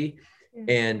Stones hoodie,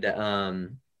 and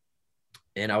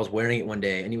I was wearing it one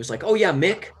day, and he was like, "Oh yeah,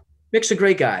 Mick's a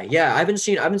great guy. Yeah, I haven't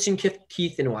seen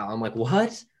Keith in a while." I'm like,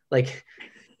 "What?" Like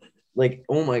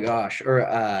oh my gosh.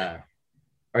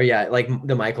 Or yeah, like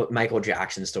the Michael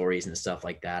Jackson stories and stuff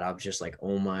like that. I'm just like,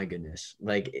 "Oh my goodness."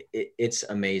 Like it's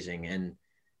amazing, and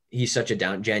he's such a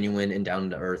genuine and down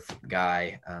to earth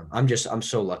guy. I'm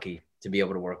so lucky to be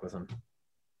able to work with him.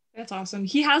 That's awesome.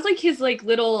 He has like his like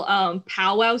little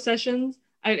powwow sessions.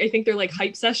 I think they're like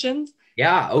hype sessions.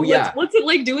 Yeah. Oh yeah. What's it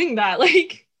like doing that?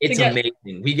 Like it's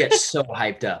amazing. We get so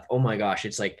hyped up. Oh my gosh.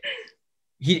 It's like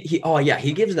oh yeah,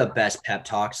 he gives the best pep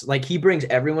talks. Like he brings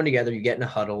everyone together. You get in a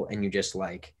huddle and you just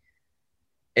like,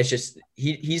 it's just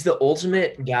he's the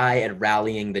ultimate guy at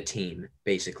rallying the team,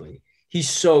 basically. He's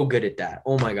so good at that.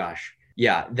 Oh my gosh.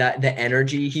 Yeah, that the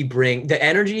energy he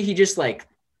just like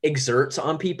exerts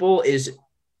on people it's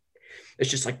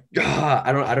just like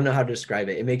I don't know how to describe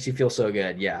it. It makes you feel so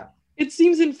good. Yeah. It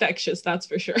seems infectious, that's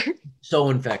for sure. So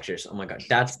infectious. Oh my God.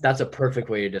 That's a perfect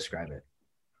way to describe it.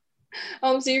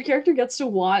 So your character gets to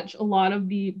watch a lot of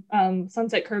the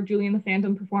Sunset Curve, Julie and the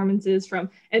Phantom performances from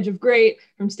Edge of Great,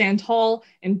 from Stand Tall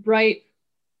and Bright.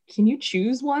 Can you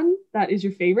choose one that is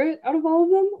your favorite out of all of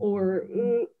them, or?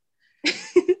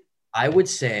 I would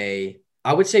say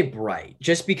Bright,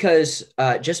 just because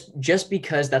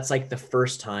because that's like the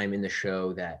first time in the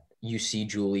show that you see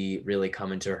Julie really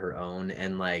come into her own,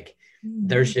 and like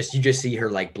you just see her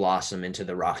like blossom into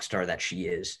the rock star that she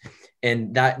is,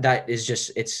 and that is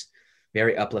just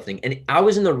very uplifting. And I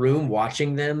was in the room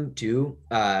watching them too,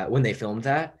 when they filmed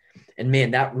that. And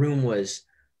man, that room was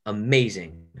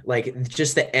amazing. Like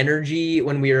just the energy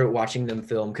when we were watching them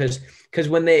film. Cause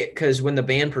when the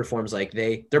band performs, like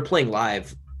they're playing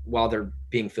live while they're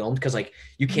being filmed. Cause like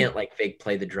you can't like fake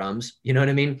play the drums. You know what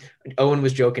I mean? Owen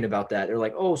was joking about that. They're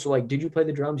like, oh, so like, did you play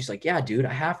the drums? He's like, yeah, dude,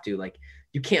 I have to. Like,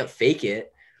 you can't fake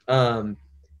it. And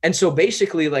so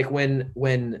basically like when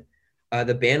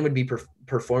the band would be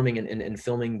performing and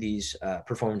filming these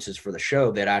performances for the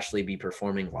show, they'd actually be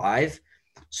performing live.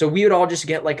 So we would all just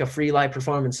get like a free live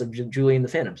performance of Julie and the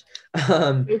Phantoms.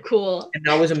 So cool. And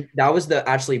that was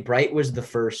actually Bright was the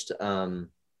first song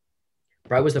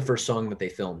that they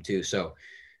filmed too. So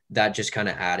that just kind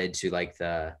of added to like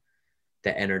the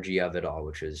energy of it all,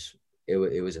 which was, it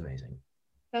was amazing.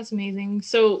 That's amazing.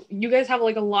 So you guys have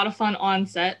like a lot of fun on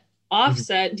set.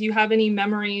 Offset, do you have any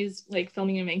memories like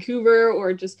filming in Vancouver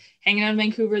or just hanging out in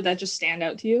Vancouver that just stand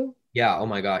out to you? Yeah. Oh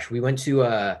my gosh. We went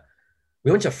to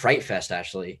Fright Fest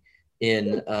actually we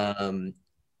went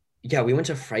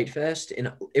to Fright Fest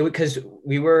and it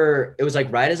was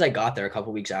like right as I got there a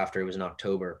couple weeks after. It was in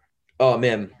October. Oh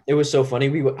man, it was so funny.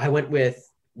 I went with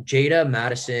Jada,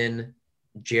 Madison,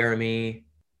 Jeremy,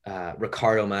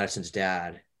 Ricardo, Madison's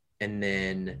dad, and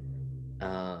then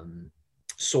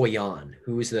Soyan,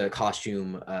 who is the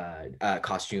costume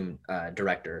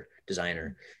director,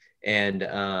 designer. And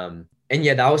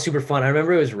yeah, that was super fun. I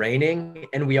remember it was raining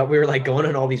and we were like going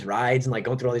on all these rides and like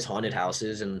going through all these haunted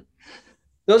houses, and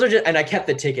those are just, and I kept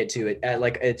the ticket to it.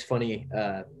 Like, it's funny.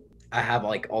 I have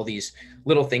like all these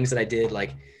little things that I did,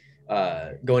 like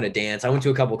going to dance. I went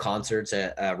to a couple concerts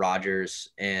at Rogers,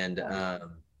 and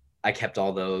I kept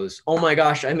all those. Oh my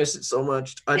gosh, I miss it so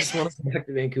much. I just want to go back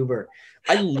to Vancouver.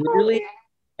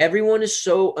 Everyone is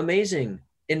so amazing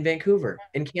in Vancouver,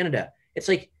 in Canada. It's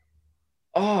like,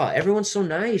 oh, everyone's so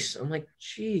nice. I'm like,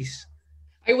 geez.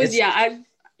 I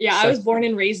was born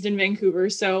and raised in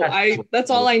Vancouver, so that's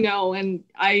all I know, and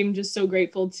I'm just so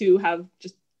grateful to have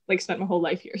just like spent my whole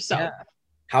life here. So yeah.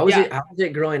 How is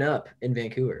it growing up in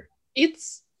Vancouver?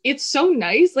 It's so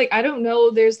nice. Like, I don't know,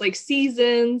 there's like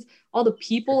seasons. All the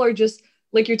people are just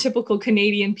like your typical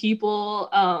Canadian people.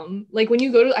 Like when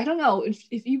you go to, I don't know,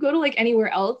 if you go to like anywhere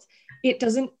else, it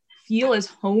doesn't feel as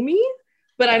homey,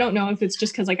 but I don't know if it's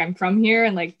just because like I'm from here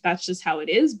and like that's just how it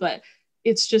is, but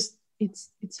it's just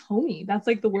it's homey. That's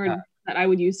like the word that I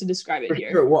would use to describe it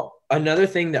here. Sure. Well, another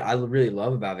thing that I really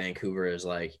love about Vancouver is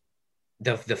like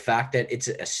the fact that it's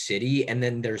a city and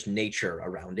then there's nature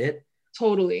around it.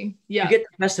 Totally. Yeah. You get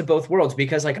the best of both worlds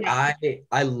because like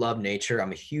I love nature.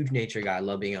 I'm a huge nature guy. I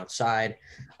love being outside.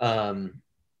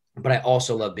 But I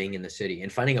also love being in the city,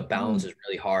 and finding a balance is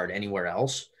really hard anywhere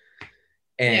else.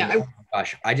 And oh my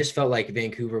gosh, I just felt like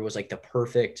Vancouver was like the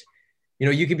perfect,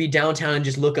 you could be downtown and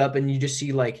just look up and you just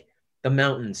see like the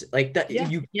mountains like that. Yeah.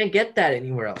 You can't get that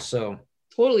anywhere else. So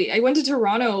totally. I went to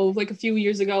Toronto like a few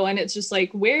years ago, and it's just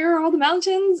like, where are all the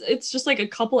mountains? It's just like a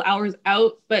couple hours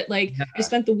out, but like I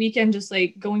spent the weekend just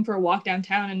like going for a walk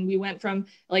downtown, and we went from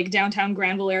like downtown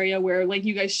Granville area where like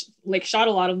you guys like shot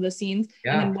a lot of the scenes,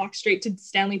 and then walked straight to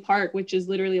Stanley Park, which is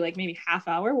literally like maybe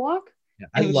half-hour walk. Yeah,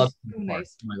 I love so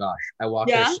nice. Oh my gosh, I walked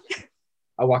there.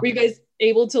 Were you guys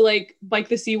able to like bike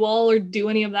the seawall or do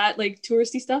any of that like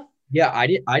touristy stuff? Yeah, I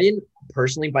didn't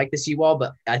personally bike the seawall,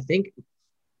 but I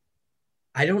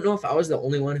don't know if I was the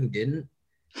only one who didn't.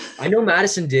 I know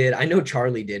Madison did. I know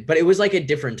Charlie did, but it was like at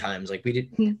different times. Like we did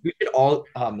all,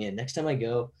 oh man, next time I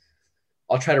go,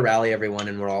 I'll try to rally everyone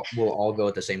and we'll all go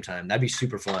at the same time. That'd be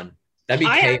super fun. That'd be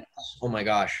chaos. Oh my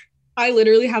gosh. I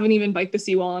literally haven't even biked the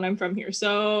seawall and I'm from here.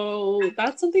 So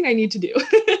that's something I need to do.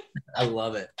 I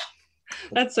love it.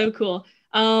 That's so cool.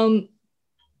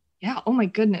 Yeah. Oh my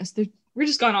goodness. We're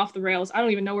just gone off the rails. I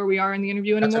don't even know where we are in the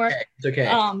interview anymore. It's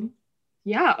okay.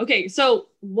 Yeah. Okay. So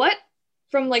what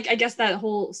from like, I guess that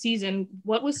whole season,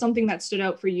 what was something that stood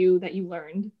out for you that you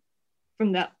learned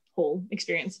from that whole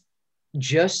experience?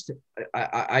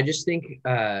 I just think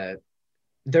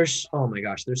there's, oh my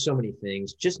gosh, there's so many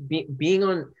things. Just being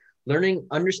on, learning,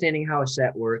 understanding how a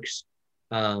set works,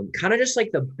 kind of just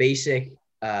like the basic,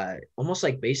 almost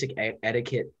like basic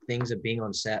etiquette things of being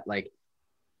on set. Like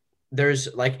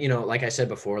there's like, like I said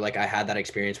before, like I had that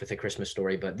experience with A Christmas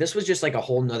Story, but this was just like a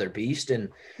whole nother beast. And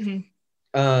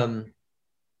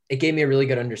it gave me a really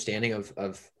good understanding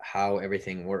of how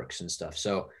everything works and stuff.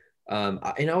 So, and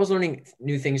I was learning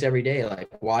new things every day,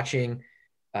 like watching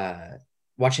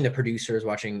the producers,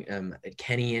 watching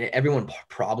Kenny and everyone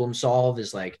problem solve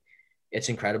is like, it's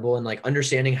incredible. And like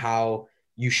understanding how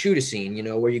you shoot a scene,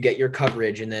 where you get your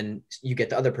coverage and then you get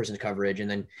the other person's coverage and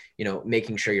then,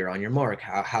 making sure you're on your mark,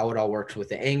 how it all works with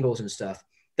the angles and stuff.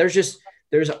 there's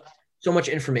so much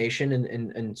information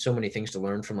and so many things to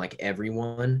learn from like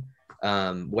everyone,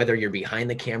 whether you're behind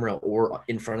the camera or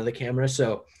in front of the camera.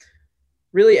 So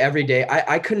really every day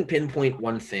I couldn't pinpoint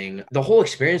one thing. The whole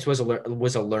experience was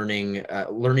a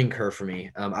learning curve for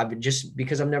me. I've just,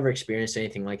 because I've never experienced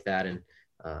anything like that. And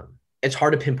it's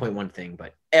hard to pinpoint one thing,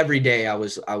 but every day I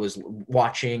was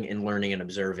watching and learning and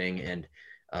observing. And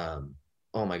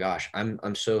oh my gosh,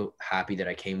 I'm so happy that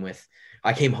I came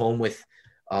home with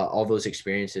all those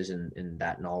experiences and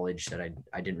that knowledge that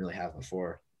I didn't really have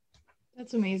before.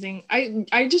 That's amazing.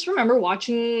 I just remember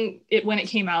watching it when it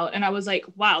came out, and I was like,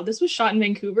 wow, this was shot in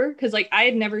Vancouver, because like I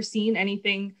had never seen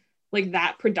anything like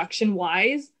that production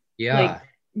wise. Yeah.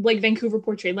 Like Vancouver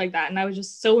portrayed like that, and I was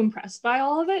just so impressed by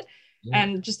all of it. Yeah.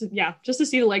 And just to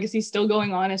see the legacy still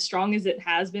going on as strong as it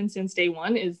has been since day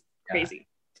one is crazy.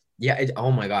 Yeah.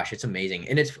 Oh my gosh, it's amazing.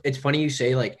 And it's funny you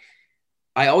say, like,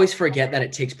 I always forget that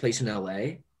it takes place in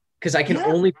LA, because I can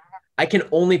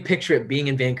only picture it being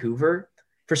in Vancouver.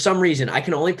 For some reason, I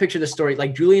can only picture the story.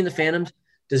 Like Julie and the Phantoms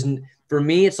doesn't, for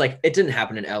me, it's like, it didn't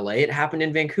happen in LA. It happened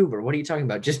in Vancouver. What are you talking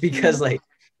about? Just because like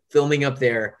filming up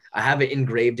there, I have it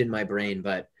engraved in my brain.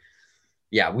 But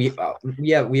yeah, we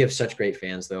have such great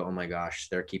fans though. Oh my gosh.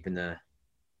 They're keeping that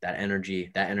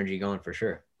energy going for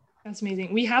sure. That's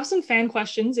amazing. We have some fan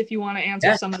questions if you want to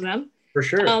answer some of them. For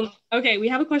sure. Okay. We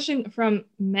have a question from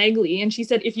Megly, and she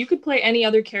said, if you could play any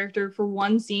other character for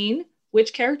one scene,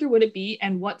 which character would it be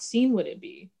and what scene would it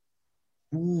be?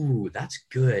 Ooh, that's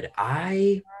good.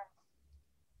 Alex,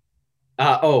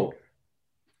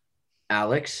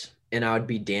 and I would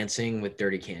be dancing with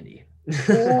Dirty Candy.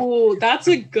 Oh, that's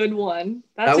a good one.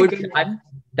 That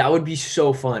would be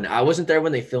so fun. I wasn't there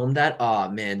when they filmed that. Oh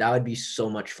man, that would be so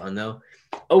much fun though.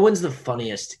 Owen's the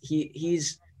funniest.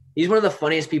 He's one of the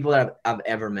funniest people that I've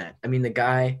ever met. I mean, the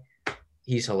guy,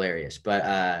 he's hilarious.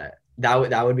 But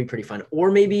that would be pretty fun.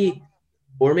 Or maybe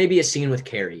a scene with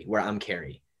Carrie where I'm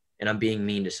Carrie and I'm being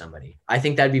mean to somebody. I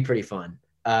think that'd be pretty fun.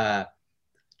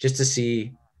 Just to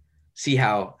see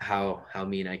how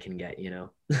mean I can get, you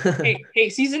know. hey,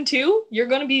 season 2, you're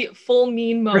gonna be full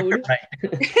mean mode. Right.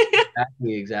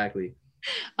 Exactly.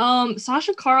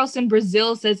 Sacha Carlson,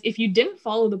 Brazil, says, if you didn't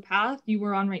follow the path you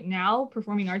were on right now,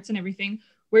 performing arts and everything,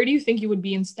 where do you think you would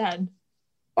be instead?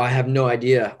 I have no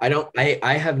idea.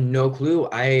 I have no clue.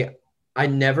 I've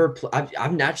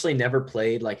actually never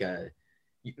played like I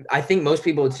think most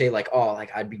people would say like, oh,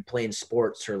 like I'd be playing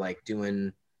sports or like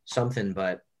doing something,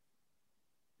 but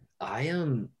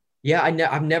I've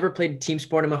never played team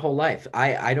sport in my whole life.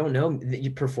 I don't know.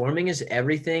 Performing is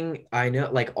everything I know,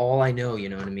 like all I know, you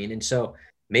know what I mean? And so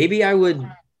maybe I would,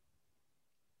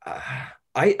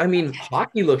 I mean,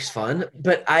 hockey looks fun,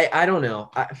 but I don't know.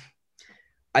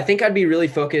 I think I'd be really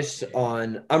focused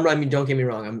on, I mean, don't get me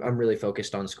wrong. I'm really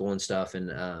focused on school and stuff.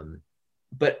 And,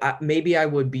 but maybe I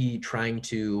would be trying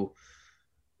to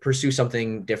pursue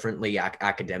something differently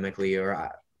academically,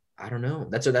 or I don't know.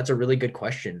 That's a really good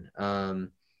question.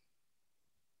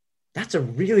 That's a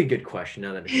really good question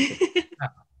now that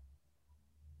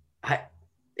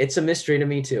it's a mystery to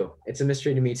me too.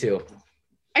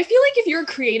 I feel like if you're a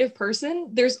creative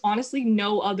person, there's honestly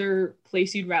no other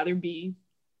place you'd rather be.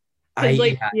 I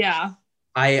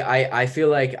feel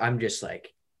like I'm just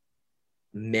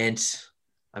meant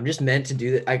to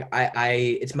do that.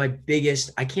 It's my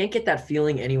biggest, I can't get that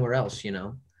feeling anywhere else, you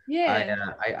know?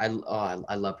 Yeah. I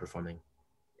love performing.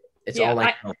 It's all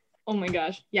I know. Oh my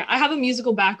gosh. Yeah. I have a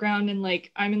musical background and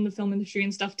like I'm in the film industry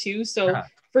and stuff too. So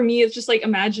for me, it's just like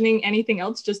imagining anything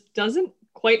else just doesn't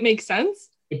quite make sense.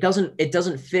 It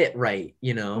doesn't fit right,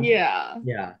 you know? Yeah.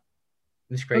 Yeah.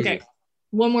 It's crazy. Okay.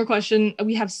 One more question.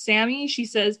 We have Sammy. She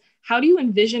says, how do you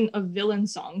envision a villain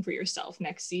song for yourself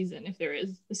next season, if there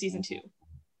is a season 2?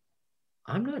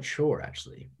 I'm not sure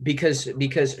actually, because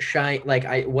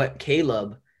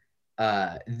Caleb,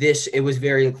 it was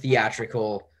very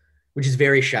theatrical, which is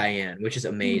very Cheyenne, which is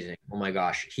amazing. Oh my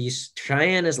gosh.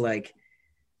 Cheyenne is like,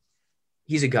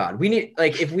 he's a god. He's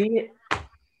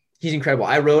incredible.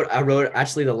 I wrote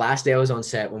actually the last day I was on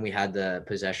set when we had the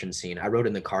possession scene, I wrote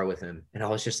in the car with him and I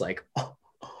was just like,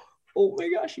 oh my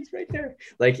gosh, he's right there.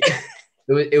 Like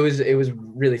it was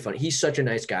really fun. He's such a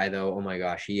nice guy though. Oh my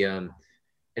gosh. He, and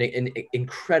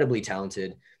incredibly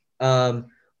talented. I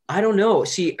don't know.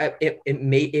 See,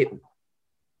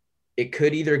 it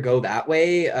could either go that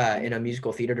way in a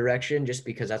musical theater direction, just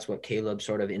because that's what Caleb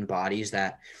sort of embodies,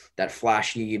 that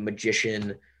flashy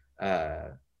magician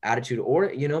attitude,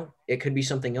 or you know, it could be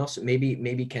something else.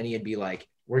 Maybe Kenny would be like,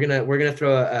 we're gonna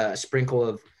throw a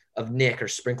sprinkle of Nick or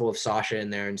sprinkle of Sacha in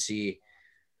there and see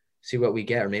what we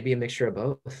get, or maybe a mixture of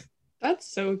both. That's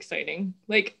so exciting.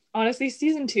 Like honestly,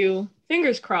 season 2,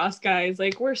 fingers crossed, guys.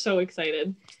 Like, we're so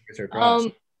excited. Fingers are crossed.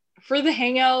 For the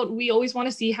Hangout, we always want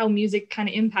to see how music kind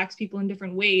of impacts people in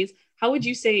different ways. How would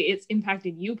you say it's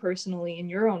impacted you personally in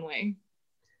your own way?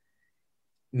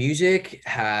 Music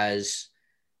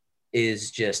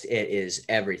is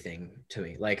everything to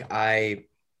me. Like I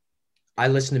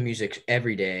listen to music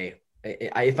every day.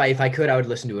 If I could, I would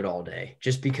listen to it all day,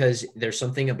 just because there's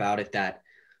something about it that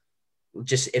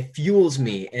just, it fuels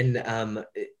me. And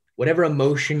whatever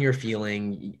emotion you're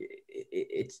feeling,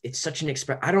 it's such an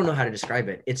I don't know how to describe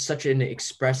it. It's such an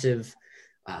expressive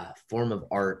form of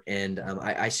art. And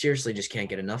I seriously just can't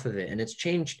get enough of it. And it's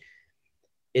changed.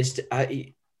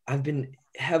 I've been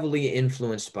heavily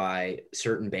influenced by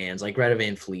certain bands like Greta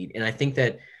Van Fleet. And I think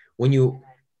that when you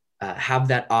have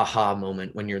that aha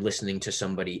moment when you're listening to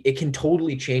somebody, it can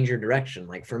totally change your direction.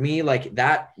 Like for me, like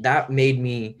that made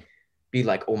me be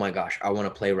like, oh my gosh, I want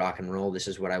to play rock and roll. This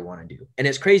is what I want to do. And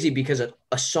it's crazy because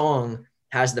a song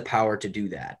has the power to do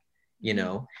that, you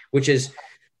know, which is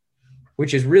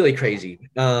really crazy.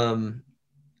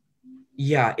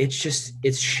 Yeah,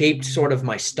 it's shaped sort of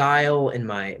my style and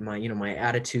my my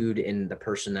attitude and the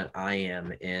person that I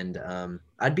am. And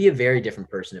I'd be a very different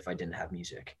person if I didn't have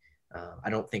music. I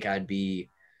don't think I'd be,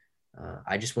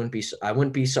 I wouldn't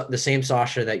be the same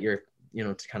Sacha that you're,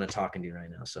 kind of talking to right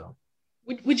now. So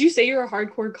would you say you're a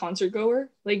hardcore concert goer?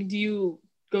 Like, do you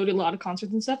go to a lot of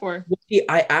concerts and stuff, or?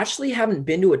 I actually haven't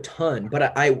been to a ton,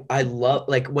 but I love,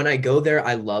 like when I go there,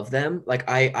 I love them. Like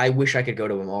I wish I could go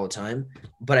to them all the time,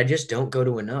 but I just don't go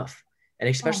to enough. And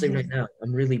especially right now,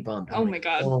 I'm really bummed. Oh my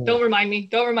God. Oh. Don't remind me.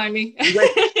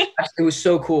 It was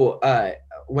so cool.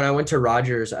 When I went to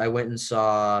Rogers, I went and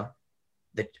saw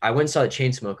the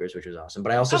Chainsmokers, which was awesome.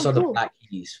 But I also saw the Black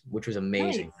Keys, which was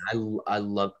amazing. Nice. I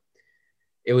love.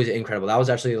 It was incredible. That was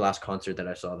actually the last concert that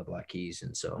I saw the Black Keys,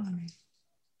 and so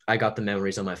I got the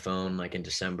memories on my phone like in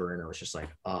December, and I was just like,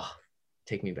 oh,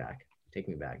 take me back.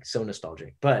 So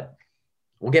nostalgic. But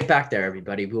we'll get back there,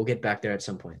 everybody. We'll get back there at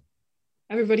some point.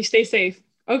 Everybody stay safe.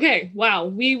 Okay. Wow.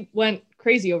 We went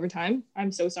crazy over time.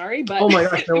 I'm so sorry, but oh my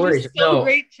gosh, no worries. It was so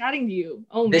great chatting to you.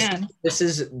 Oh man. That's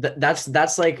like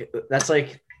Sacha. It's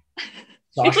like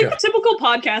a typical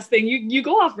podcast thing. You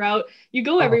go off route, you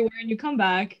go everywhere and you come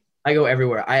back. I go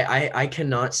everywhere. I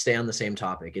cannot stay on the same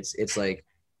topic. It's like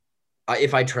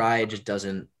if I try, it just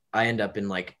doesn't. I end up in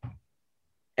like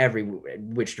every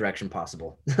which direction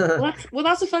possible. well,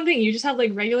 that's a fun thing. You just have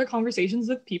like regular conversations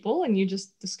with people and you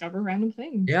just discover random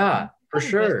things. Yeah, for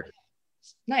sure.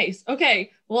 Nice.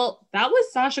 Okay. Well, that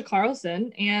was Sacha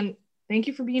Carlson, and thank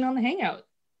you for being on the Hangout.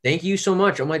 Thank you so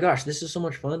much. Oh my gosh, this is so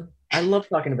much fun. I love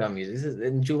talking about music.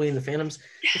 And Julie and the Phantoms.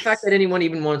 Yes. The fact that anyone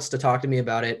even wants to talk to me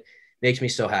about it makes me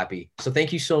so happy. So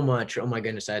thank you so much. Oh my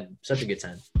goodness, I had such a good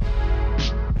time.